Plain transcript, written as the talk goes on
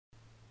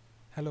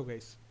Hello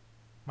guys,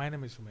 my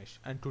name is Umesh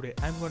and today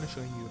I'm going to show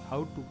you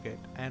how to get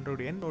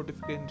Android N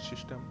notification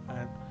system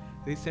and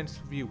recent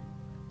view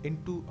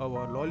into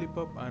our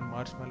Lollipop and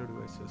Marshmallow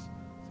devices.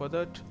 For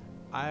that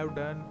I've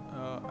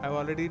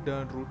already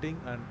done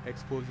routing and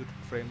exposure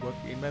framework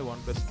in my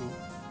OnePlus 2.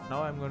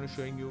 Now I'm going to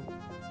showing you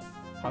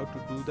how to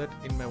do that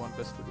in my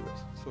OnePlus 2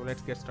 device. So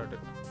let's get started.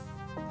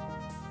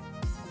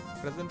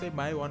 Presently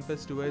my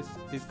OnePlus device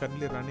is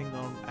currently running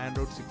on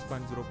Android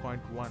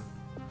 6.0.1,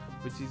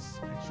 which is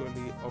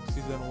actually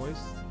Oxygen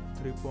OS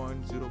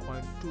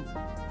 3.0.2.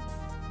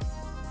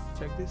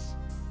 Check this.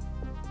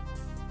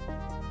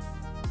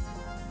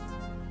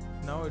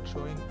 Now it's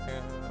showing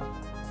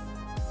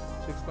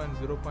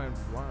 6.0.1.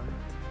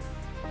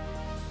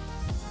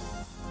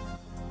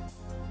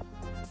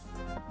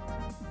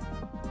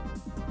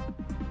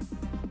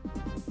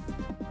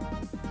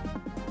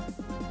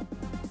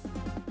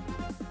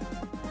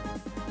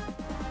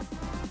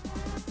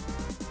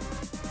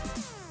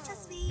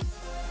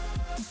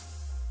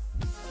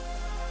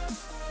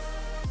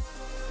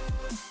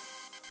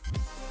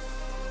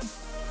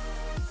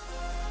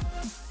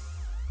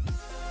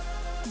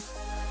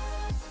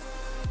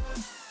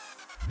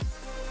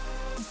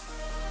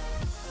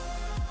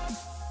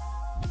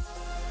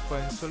 For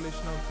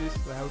installation of this,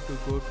 we have to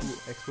go to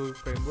Exposure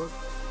Framework,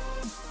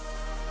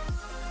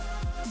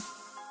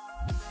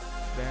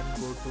 then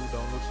go to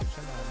Download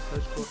section and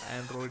search for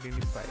Android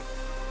N-ify.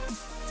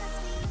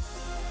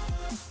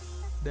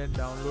 Then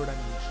download and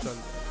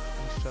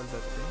install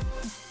that thing.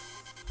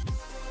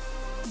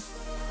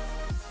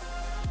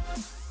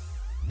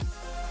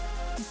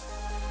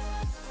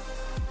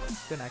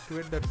 Then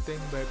activate that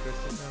thing by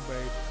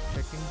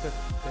checking that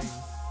thing.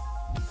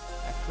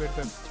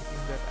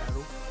 Checking that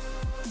arrow.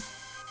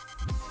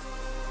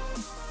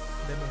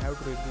 Then we have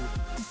to reboot.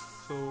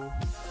 So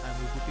I'm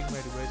rebooting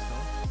my device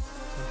now.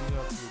 Continue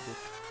after reboot.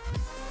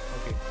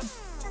 Okay.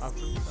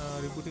 After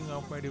rebooting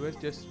of my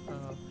device,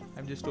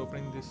 I'm just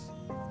opening this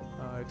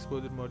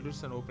exposure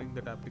modules and opening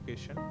that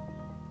application.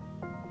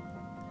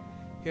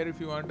 Here, if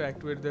you want to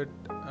activate that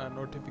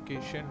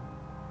notification,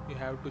 you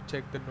have to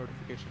check the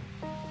notification.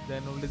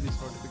 Then only this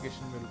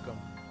notification will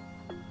come.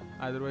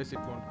 Otherwise, it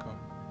won't come.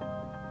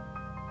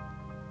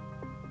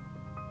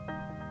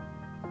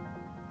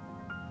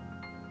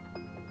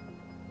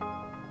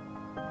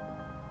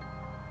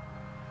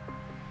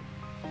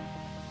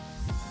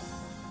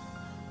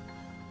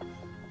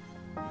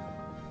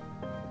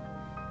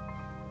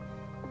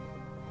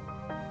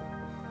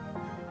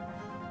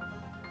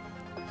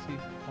 See,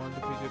 all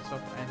the features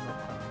of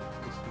N-ify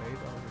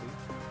displayed already.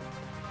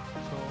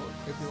 So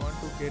if you want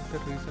to get the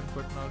reset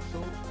button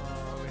also,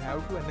 we have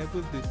to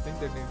enable this thing,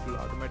 then it will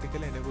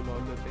automatically enable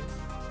all the things.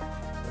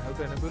 We have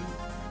to enable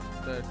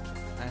that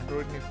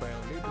Android N-ify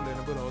only, it will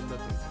enable all the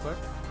things, but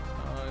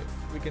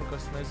we can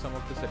customize some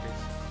of the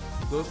settings.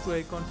 Those two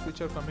icons which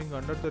are coming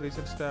under the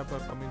recent tab are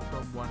coming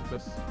from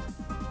OnePlus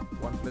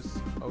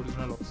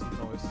original Oxygen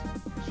OS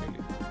actually.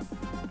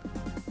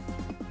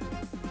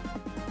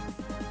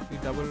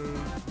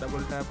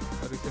 Double tap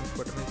recent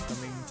button is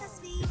coming,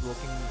 is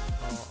working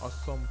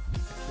awesome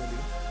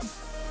actually.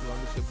 You want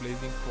to say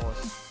blazing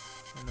fast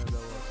in other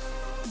words.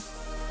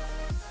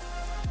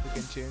 You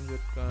can change the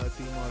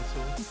theme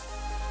also.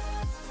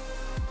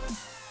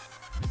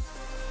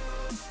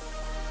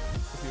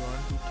 If you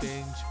want to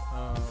change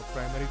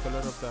primary color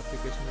of the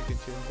application, you can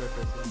change by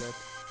pressing that.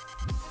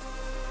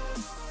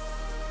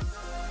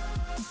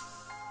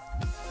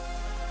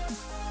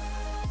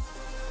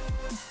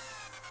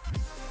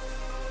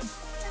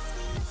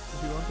 If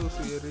you want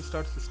to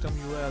restart system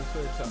UI also,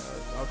 its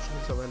option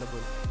is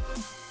available.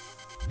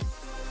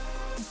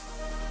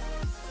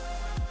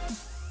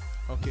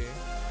 Okay.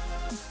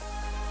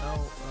 Now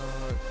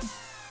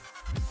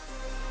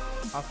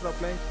after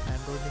applying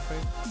Android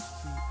N-ify,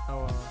 see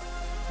our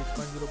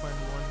 6.0.1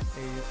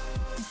 is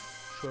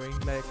showing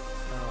like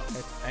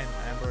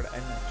Android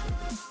N actually.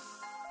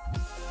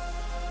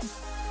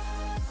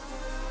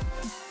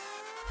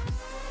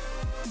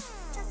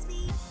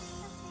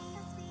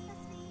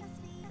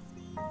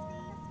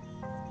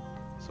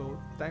 So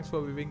thanks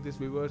for viewing this,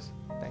 viewers.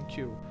 Thank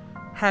you.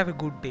 Have a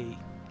good day.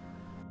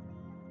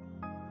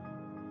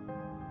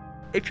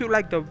 If you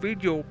like the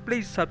video,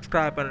 please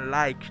subscribe and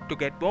like to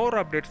get more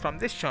updates from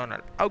this channel.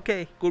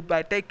 Okay,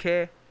 goodbye, take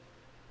care.